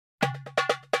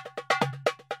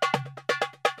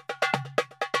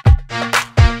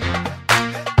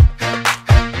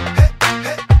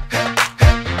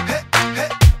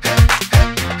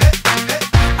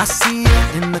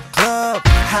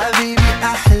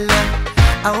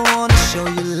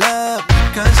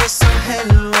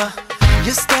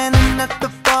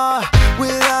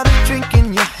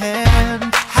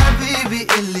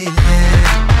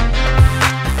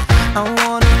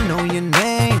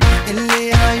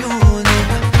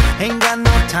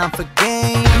time for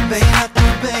games.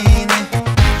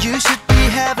 You should be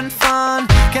having fun.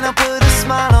 Can I put a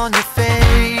smile on your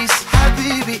face?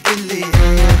 Habibi illi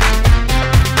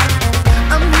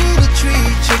I'm here to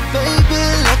treat you, baby,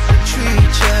 let me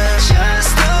treat you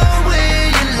just the way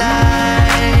you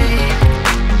like.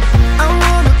 I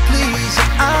wanna please you,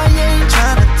 I ain't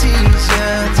tryna tease you.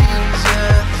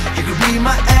 You could be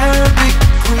my Arabic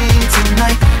queen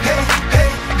tonight. Hey, hey,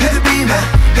 you could be my,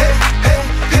 hey, hey,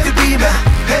 you could be my,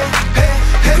 hey, hey,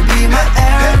 you could be my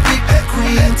Arabic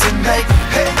queen tonight.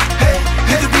 Hey, hey,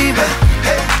 you could be my,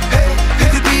 hey, hey, you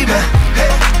could be my,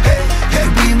 hey, hey, you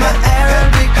could be my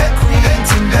Arabic queen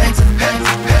tonight.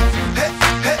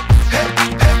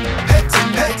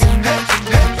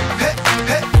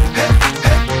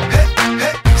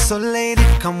 So lady,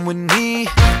 come with me,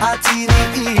 Atini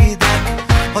idak.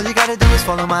 All you gotta do is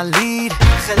follow my lead.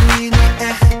 خليني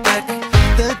اخدك.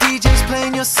 The DJ's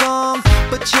playing your song,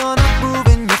 but you're not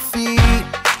moving your feet.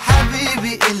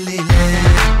 Habibi illi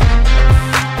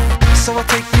So I'll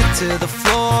take you to the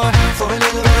floor for a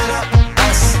little bit of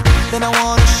us. Then I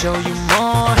wanna show you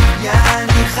more.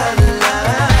 Yani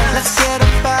khalas. Let's get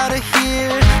up out of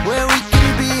here where we can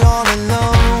be all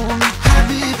alone.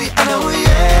 Habibi, I know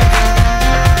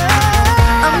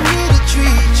I'm here to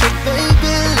treat you,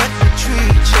 baby, let me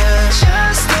treat you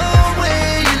just the way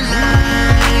you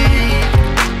like.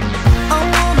 I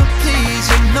wanna please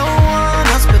you, no one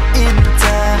else but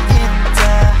Inta.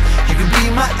 You can be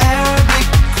my Arabic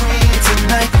queen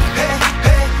tonight. Hey,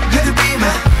 hey, you could be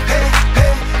my, hey,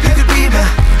 hey, you could be my,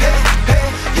 hey, hey,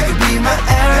 you could be my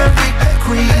Arabic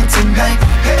queen tonight.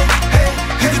 Hey, hey,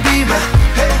 you could be my,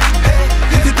 hey, hey,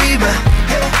 you could be my,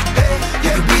 hey, hey,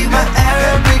 you could be my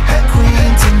Arabic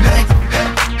queen tonight.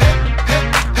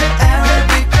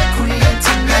 Arabic queen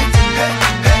tonight.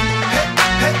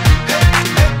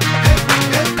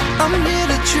 I'm here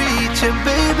to treat you,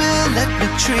 baby, let me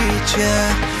treat you.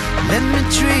 Let me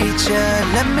treat you,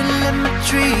 let me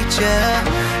treat you.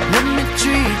 Let me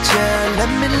treat you,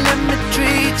 let me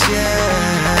treat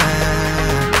you.